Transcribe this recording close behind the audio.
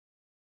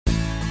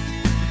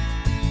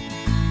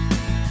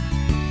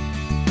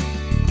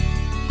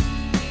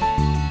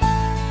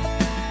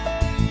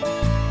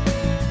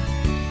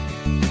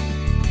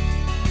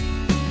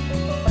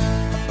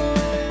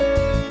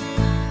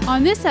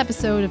On this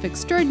episode of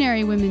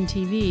Extraordinary Women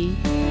TV.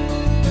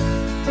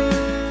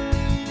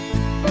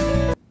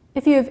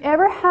 If you've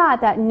ever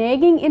had that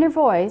nagging inner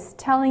voice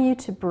telling you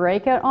to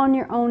break out on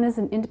your own as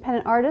an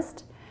independent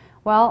artist,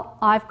 well,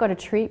 I've got a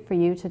treat for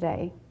you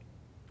today.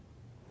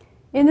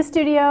 In the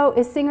studio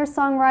is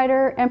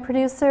singer-songwriter and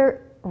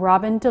producer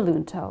Robyn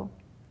Dell'Unto.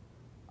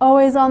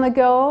 Always on the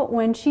go,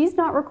 when she's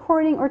not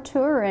recording or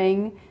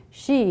touring,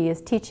 she is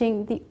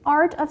teaching the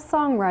art of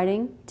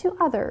songwriting to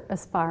other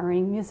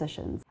aspiring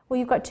musicians. Well,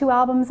 you've got 2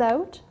 albums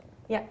out.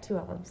 Yeah, 2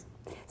 albums.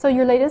 So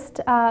your latest,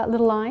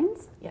 Little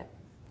Lines? Yeah.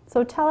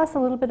 So tell us a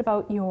little bit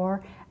about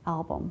your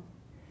album.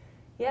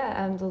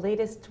 Yeah, the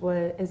latest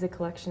is a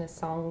collection of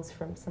songs.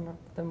 From some of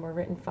them were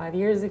written 5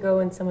 years ago,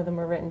 and some of them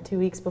were written 2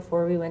 weeks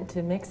before we went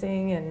to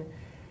mixing.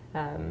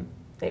 And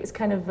it was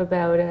kind of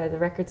about the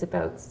record's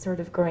about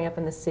sort of growing up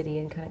in the city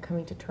and kind of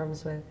coming to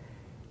terms with,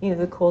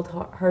 the cold,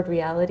 hard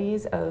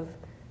realities of,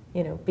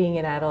 being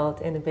an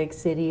adult in a big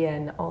city,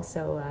 and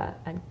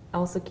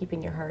also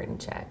keeping your heart in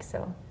check.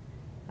 So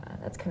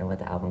that's kind of what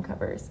the album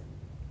covers.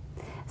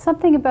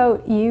 Something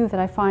about you that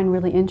I find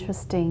really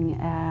interesting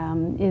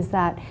is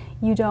that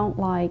you don't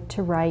like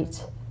to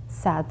write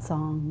sad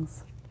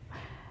songs.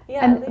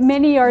 Yeah, and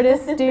many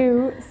artists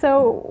do.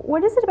 So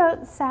what is it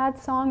about sad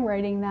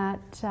songwriting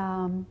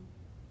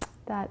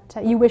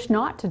that you wish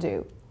not to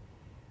do?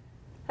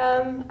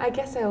 I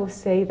guess I always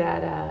say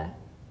that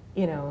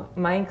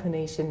my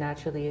inclination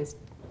naturally is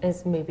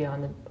maybe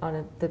on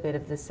the bit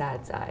of the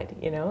sad side,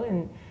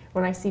 and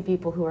when I see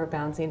people who are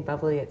bouncing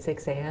bubbly at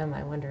 6 a.m.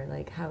 I wonder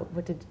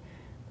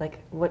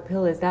what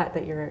pill is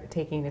that you're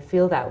taking to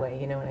feel that way,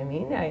 you know what I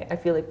mean? I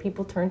feel like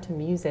people turn to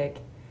music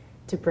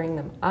to bring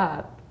them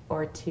up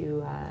or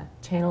to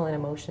channel an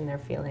emotion they're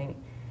feeling,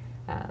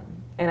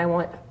 and I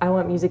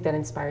want music that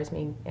inspires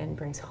me and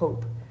brings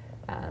hope,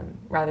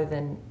 rather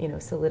than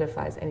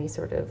solidifies any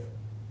sort of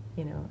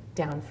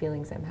down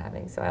feelings I'm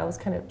having. So I always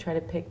kind of try to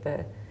pick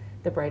the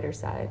brighter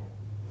side.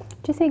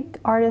 Do you think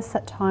artists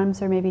at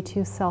times are maybe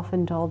too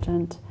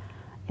self-indulgent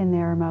in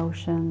their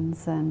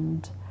emotions?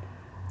 And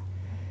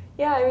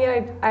yeah, I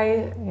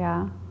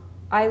mean,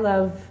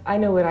 I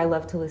know what I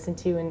love to listen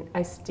to, and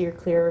I steer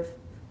clear of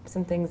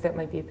some things that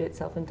might be a bit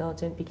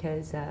self-indulgent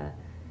because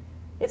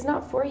it's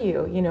not for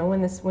you.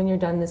 When you're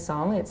done the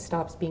song, it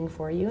stops being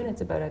for you and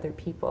it's about other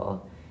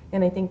people.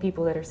 And I think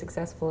people that are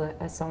successful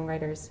as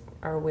songwriters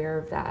are aware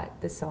of that.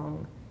 The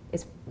song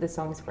is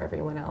for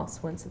everyone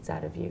else once it's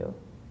out of you.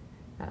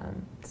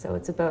 So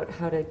it's about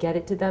how to get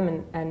it to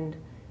them and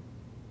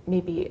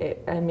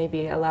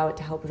maybe allow it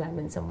to help them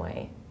in some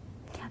way.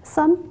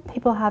 Some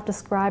people have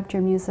described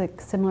your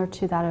music similar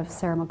to that of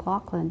Sarah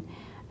McLachlan.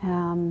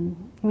 I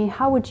mean,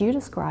 how would you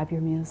describe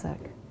your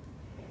music?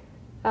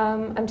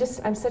 I'm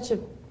such a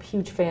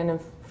huge fan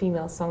of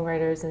female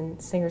songwriters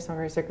and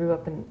singer-songwriters. I grew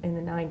up in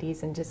the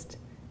 90s and just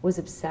was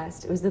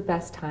obsessed. It was the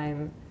best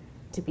time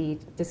to be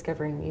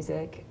discovering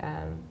music.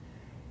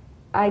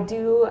 I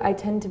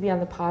tend to be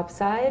on the pop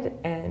side,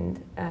 and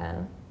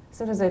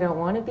sometimes I don't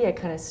want to be. I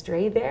kind of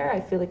stray there. I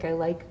feel like I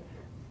like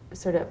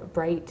sort of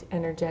bright,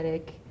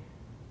 energetic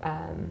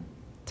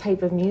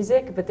type of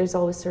music, but there's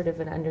always sort of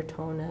an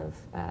undertone of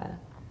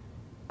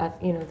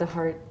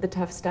the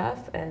tough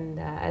stuff, and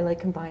I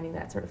like combining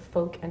that sort of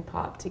folk and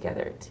pop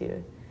together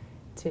to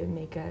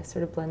make a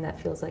sort of blend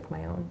that feels like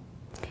my own.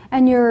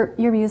 And your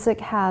music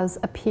has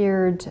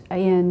appeared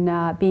in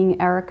Being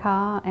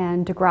Erica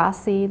and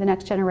Degrassi, The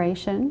Next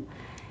Generation.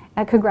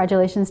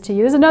 Congratulations to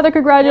you. There's another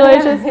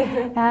congratulations.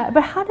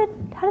 But how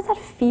does that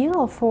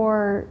feel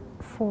for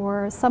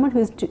someone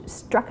who's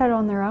struck out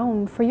on their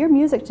own, for your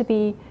music to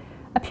be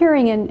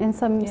appearing in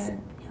some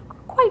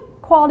quite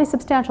quality,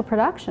 substantial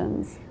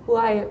productions?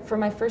 Well, for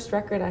my first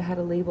record, I had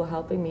a label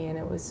helping me, and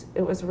it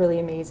was really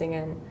amazing,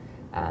 and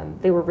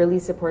they were really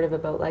supportive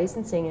about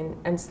licensing,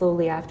 and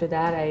slowly after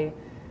that, I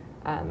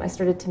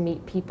started to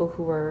meet people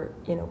who were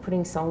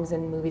putting songs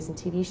in movies and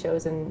TV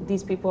shows, and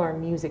these people are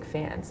music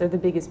fans. They're the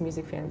biggest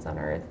music fans on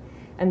earth,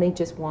 and they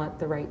just want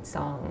the right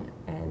song.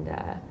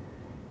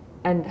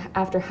 And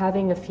after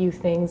having a few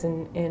things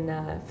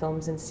in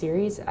films and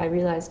series, I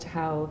realized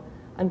how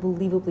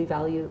unbelievably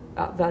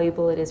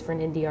valuable it is for an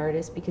indie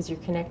artist, because you're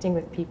connecting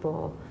with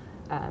people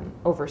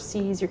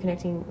overseas, you're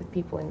connecting with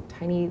people in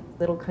tiny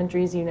little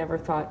countries you never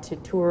thought to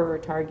tour or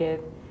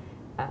target,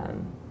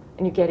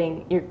 and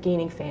you're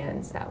gaining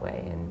fans that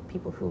way, and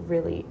people who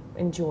really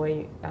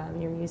enjoy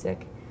your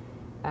music,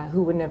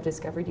 who wouldn't have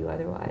discovered you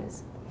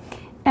otherwise.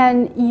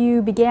 And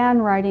you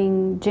began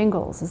writing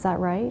jingles, is that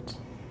right?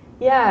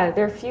 Yeah,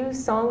 there are a few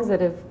songs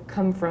that have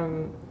come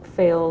from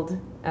failed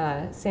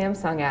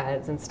Samsung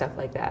ads and stuff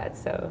like that.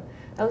 So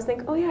I was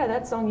thinking, oh yeah,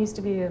 that song used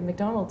to be a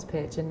McDonald's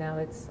pitch, and now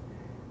it's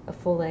a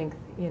full-length,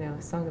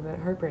 song about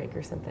heartbreak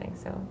or something.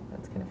 So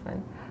that's kind of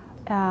fun.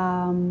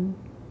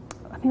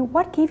 I mean,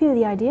 what gave you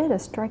the idea to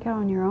strike out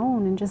on your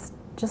own and just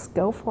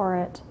go for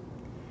it?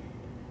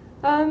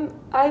 I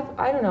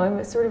don't know.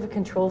 I'm sort of a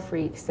control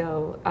freak,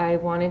 so I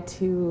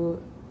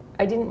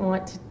didn't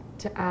want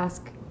to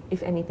ask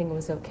if anything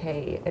was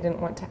okay. I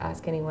didn't want to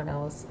ask anyone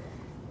else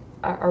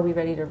are we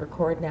ready to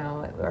record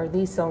now? Are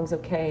these songs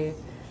okay?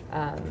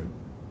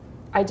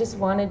 I just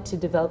wanted to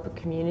develop a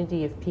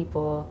community of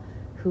people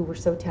who were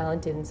so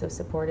talented and so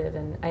supportive,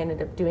 and I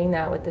ended up doing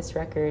that with this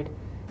record.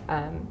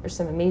 There's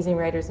some amazing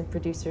writers and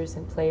producers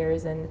and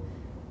players, and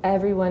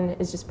everyone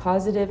is just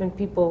positive, and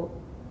people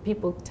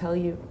tell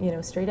you,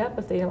 straight up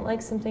if they don't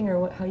like something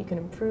or how you can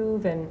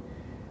improve, and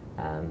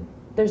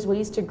there's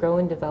ways to grow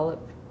and develop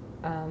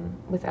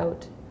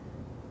without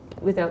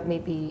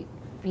maybe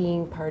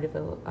being part of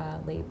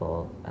a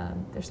label.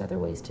 There's other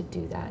ways to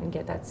do that and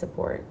get that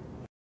support.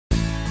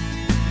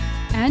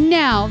 And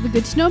now, the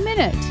Good to Know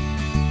Minute.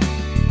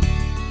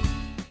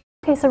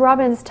 Okay, so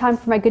Robyn, it's time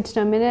for my Good to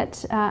Know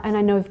Minute, and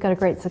I know you've got a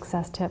great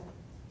success tip.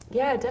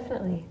 Yeah,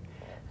 definitely.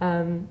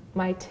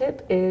 My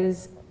tip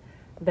is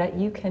that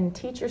you can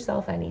teach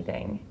yourself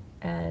anything,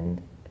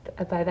 and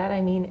by that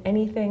I mean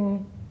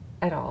anything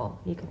at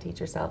all. You can teach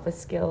yourself a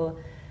skill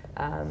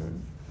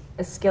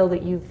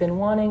that you've been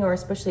wanting, or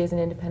especially as an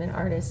independent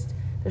artist,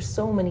 there's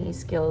so many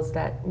skills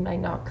that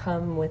might not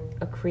come with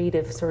a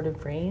creative sort of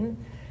brain.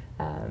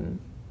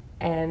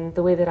 And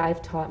the way that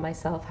I've taught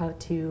myself how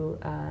to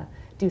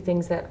do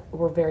things that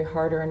were very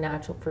hard or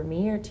unnatural for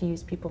me, or to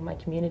use people in my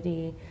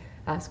community,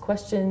 ask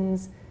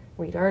questions,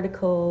 read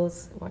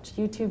articles, watch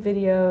YouTube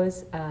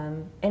videos,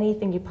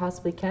 anything you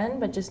possibly can,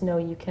 but just know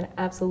you can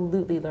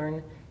absolutely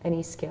learn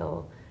any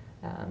skill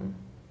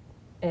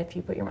if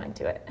you put your mind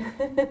to it.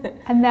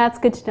 And that's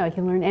good to know. You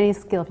can learn any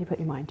skill if you put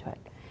your mind to it.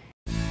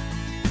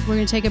 We're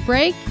going to take a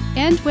break,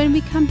 and when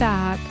we come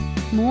back,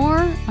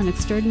 more on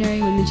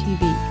Extraordinary Women TV.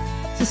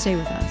 So stay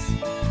with us.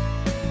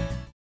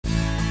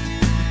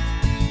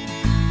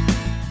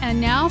 And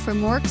now for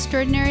more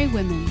Extraordinary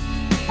Women.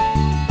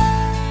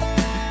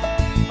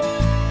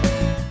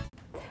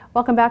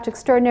 Welcome back to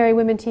Extraordinary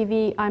Women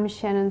TV. I'm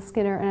Shannon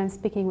Skinner, and I'm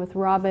speaking with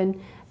Robyn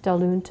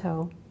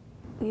Dell'Unto.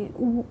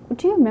 Do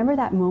you remember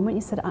that moment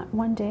you said,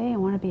 one day I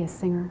want to be a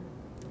singer,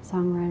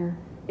 songwriter?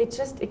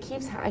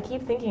 I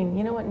keep thinking,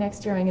 you know what,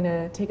 next year I'm going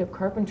to take up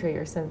carpentry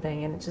or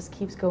something, and it just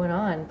keeps going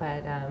on.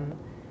 But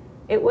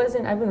it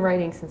wasn't, I've been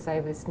writing since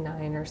I was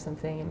 9 or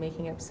something and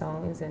making up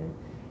songs, and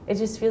it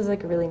just feels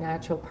like a really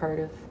natural part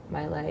of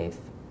my life.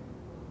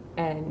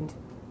 And,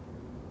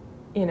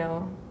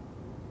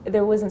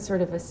 there wasn't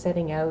sort of a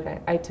setting out.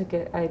 I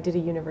did a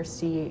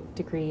university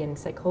degree in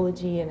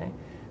psychology, and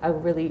I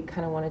really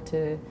kind of wanted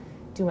to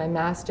do my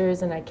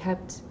master's, and I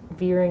kept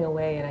veering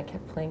away, and I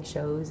kept playing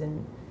shows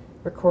and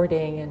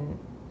recording, and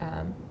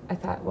I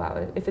thought,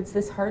 wow, if it's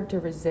this hard to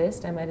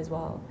resist, I might as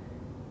well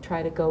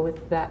try to go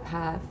with that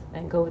path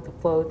and go with the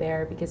flow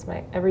there, because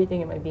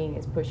everything in my being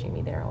is pushing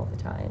me there all the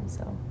time.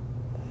 So,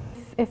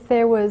 if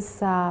there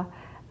was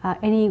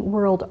any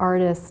world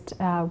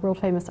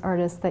famous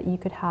artist that you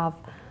could have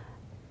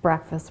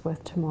breakfast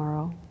with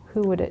tomorrow,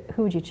 who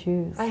would you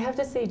choose? I have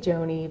to say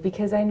Joni,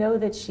 because I know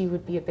that she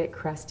would be a bit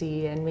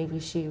crusty, and maybe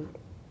she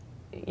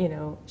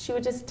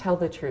would just tell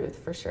the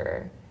truth for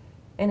sure.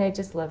 And I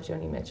just love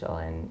Joni Mitchell,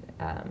 and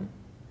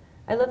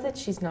I love that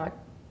she's not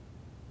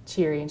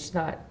cheery, and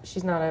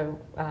she's not a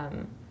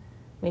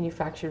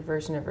manufactured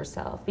version of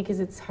herself, because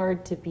it's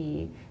hard to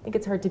be, I think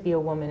it's hard to be a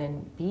woman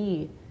and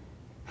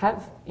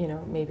have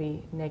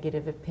maybe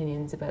negative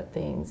opinions about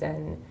things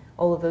and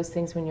all of those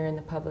things when you're in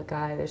the public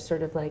eye. There's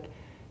sort of like,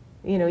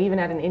 even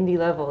at an indie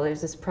level,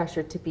 there's this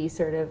pressure to be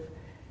sort of,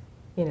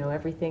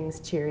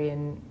 everything's cheery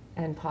and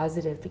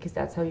positive, because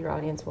that's how your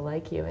audience will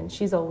like you. And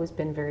she's always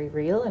been very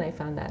real, and I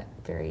found that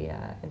very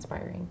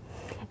inspiring.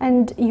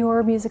 And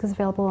your music is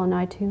available on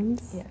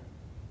iTunes?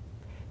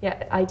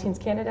 Yeah, iTunes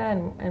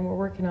Canada, and we're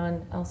working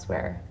on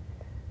elsewhere.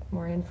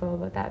 More info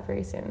about that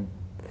very soon.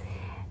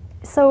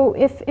 So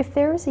if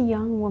there is a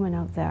young woman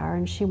out there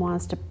and she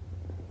wants to,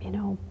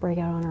 break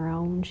out on her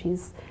own,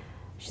 she's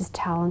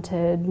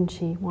talented and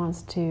she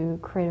wants to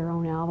create her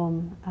own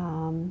album,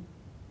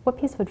 what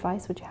piece of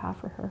advice would you have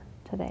for her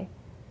today?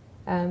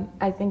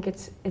 I think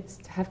it's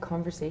to have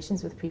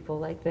conversations with people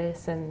like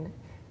this, and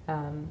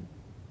I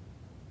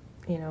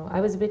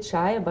was a bit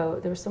shy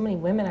about, there were so many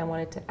women I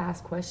wanted to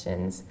ask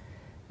questions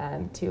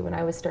to when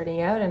I was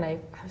starting out, and I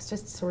was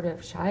just sort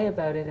of shy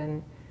about it.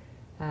 And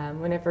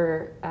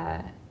whenever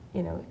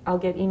I'll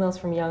get emails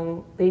from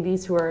young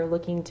ladies who are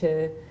looking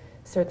to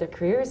start their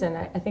careers, and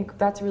I think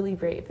that's really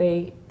brave.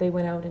 They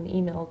went out and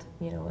emailed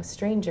a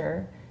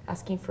stranger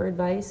asking for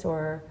advice,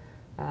 or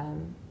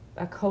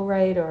a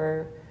co-write,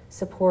 or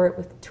support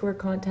with tour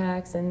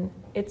contacts. And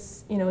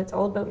it's it's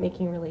all about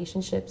making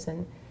relationships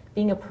and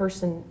being a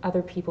person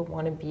other people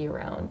want to be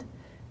around.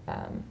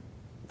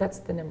 That's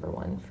the number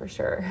one for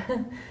sure,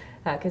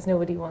 because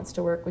nobody wants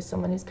to work with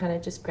someone who's kind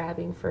of just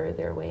grabbing for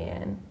their way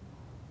in.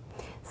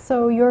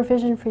 So your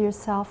vision for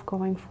yourself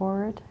going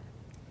forward?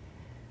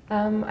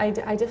 I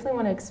definitely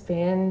want to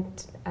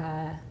expand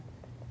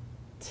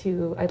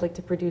I'd like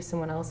to produce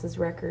someone else's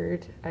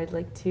record. I'd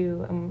like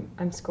to,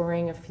 I'm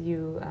scoring a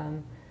few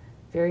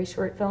very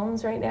short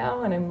films right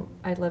now, and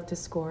I'd love to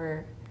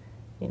score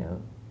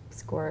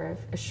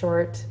a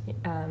short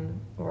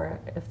or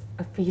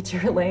a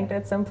feature length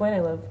at some point.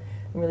 I'm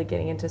really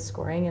getting into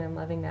scoring, and I'm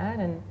loving that.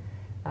 And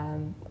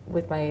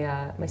with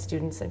my my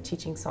students and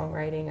teaching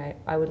songwriting,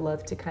 I would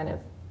love to kind of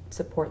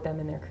support them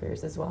in their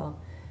careers as well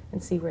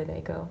and see where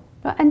they go.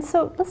 And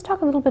so let's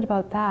talk a little bit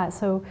about that.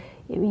 So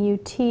you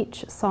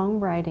teach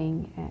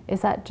songwriting.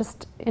 Is that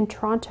just in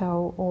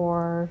Toronto,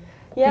 or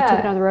you take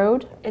it on the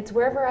road? It's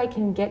wherever I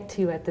can get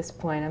to at this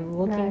point. I'm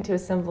looking Right. to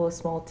assemble a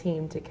small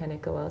team to kind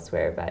of go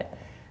elsewhere, but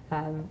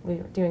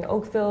we're doing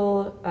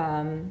Oakville,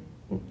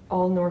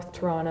 all North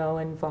Toronto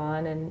and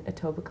Vaughan and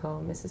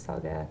Etobicoke,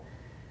 Mississauga.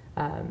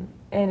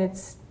 And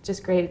it's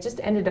just great. It just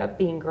ended up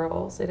being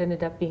girls. It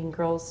ended up being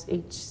girls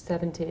age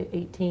 7 to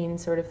 18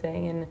 sort of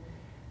thing.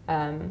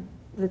 And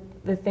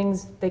the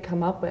things they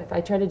come up with,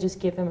 I try to just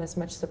give them as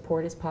much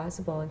support as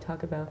possible and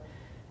talk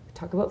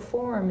about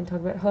form and talk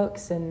about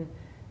hooks and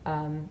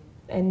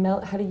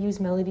how to use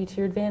melody to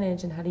your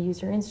advantage and how to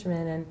use your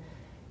instrument. And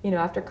you know,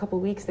 after a couple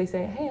weeks, they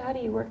say, "Hey, how do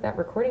you work that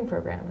recording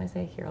program?" And I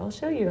say, "Here, I'll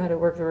show you how to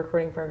work the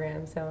recording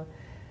program." So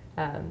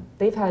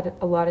they've had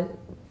a lot of,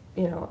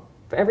 you know,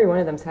 every one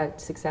of them's had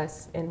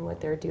success in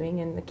what they're doing,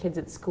 and the kids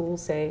at school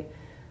say,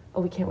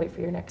 "Oh, we can't wait for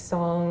your next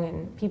song,"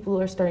 and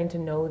people are starting to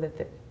know that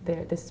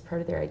this is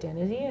part of their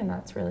identity, and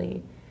that's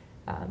really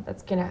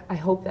I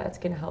hope that's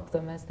gonna help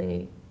them as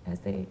they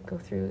go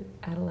through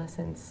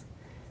adolescence,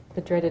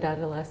 the dreaded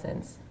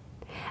adolescence.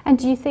 And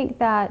do you think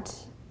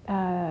that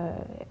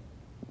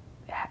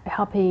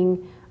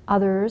helping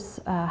others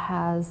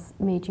has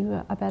made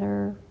you a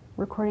better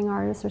recording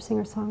artist or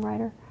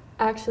singer-songwriter?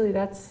 Actually,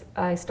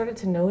 I started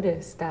to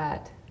notice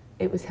that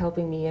it was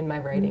helping me in my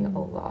writing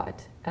a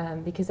lot,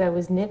 because I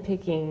was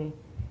nitpicking,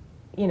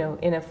 you know,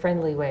 in a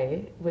friendly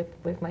way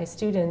with my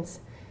students,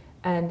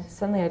 and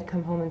suddenly I'd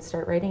come home and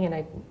start writing, and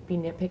I'd be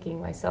nitpicking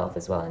myself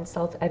as well and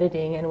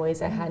self-editing in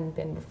ways I hadn't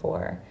been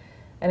before.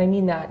 And I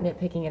mean that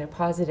nitpicking in a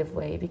positive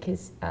way,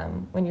 because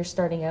when you're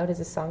starting out as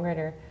a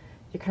songwriter,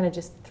 you're kind of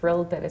just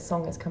thrilled that a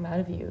song has come out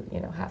of you, you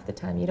know, half the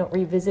time. You don't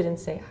revisit and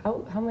say,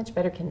 how much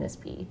better can this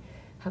be?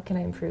 How can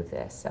I improve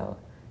this? So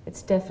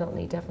it's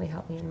definitely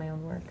helped me in my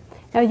own work.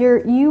 Now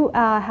you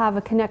have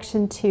a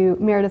connection to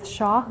Meredith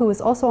Shaw, who was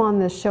also on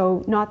the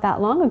show not that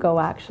long ago,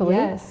 actually.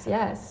 Yes,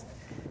 yes.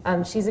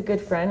 She's a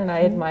good friend, and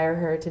I admire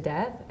her to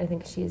death. I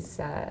think she's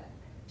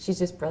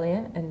just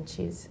brilliant, and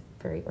she's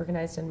very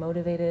organized and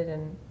motivated,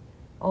 and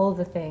all of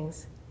the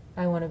things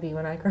I want to be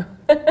when I grow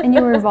up. And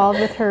you were involved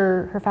with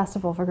her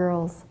festival for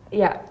girls.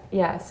 Yeah,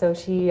 yeah. So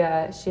she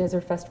has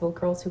her festival,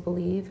 Girls Who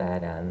Believe,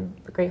 at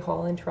the Great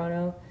Hall in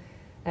Toronto,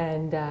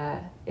 and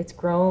it's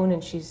grown.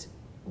 And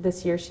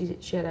this year she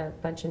had a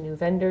bunch of new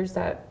vendors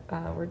that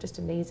were just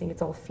amazing.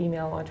 It's all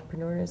female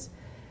entrepreneurs,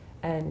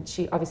 and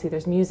obviously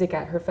there's music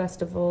at her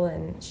festival,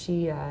 and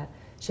she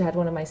had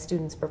one of my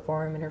students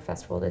perform in her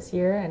festival this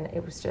year, and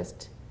it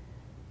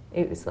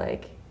was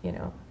like, you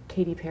know,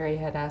 Katy Perry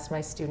had asked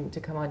my student to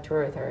come on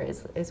tour with her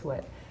is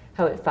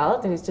how it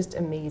felt. It was just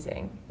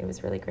amazing. It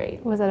was really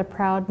great. Was that a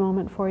proud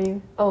moment for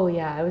you? Oh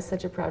yeah, I was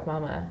such a proud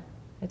mama.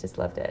 I just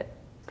loved it.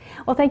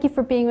 Well, thank you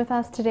for being with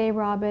us today,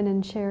 Robyn,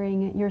 and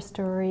sharing your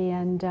story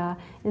and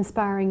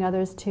inspiring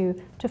others to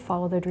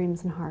follow their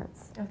dreams and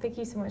hearts. Oh, thank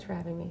you so much for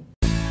having me.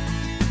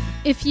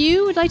 If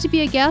you would like to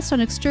be a guest on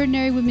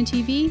Extraordinary Women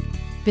TV,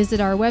 visit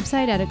our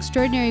website at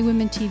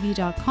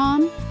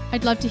ExtraordinaryWomenTV.com.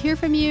 I'd love to hear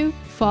from you.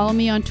 Follow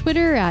me on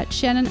Twitter at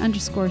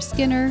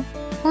Shannon_Skinner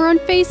or on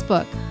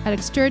Facebook at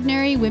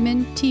Extraordinary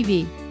Women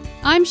TV.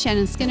 I'm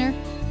Shannon Skinner.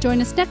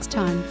 Join us next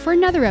time for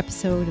another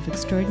episode of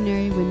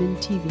Extraordinary Women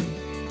TV.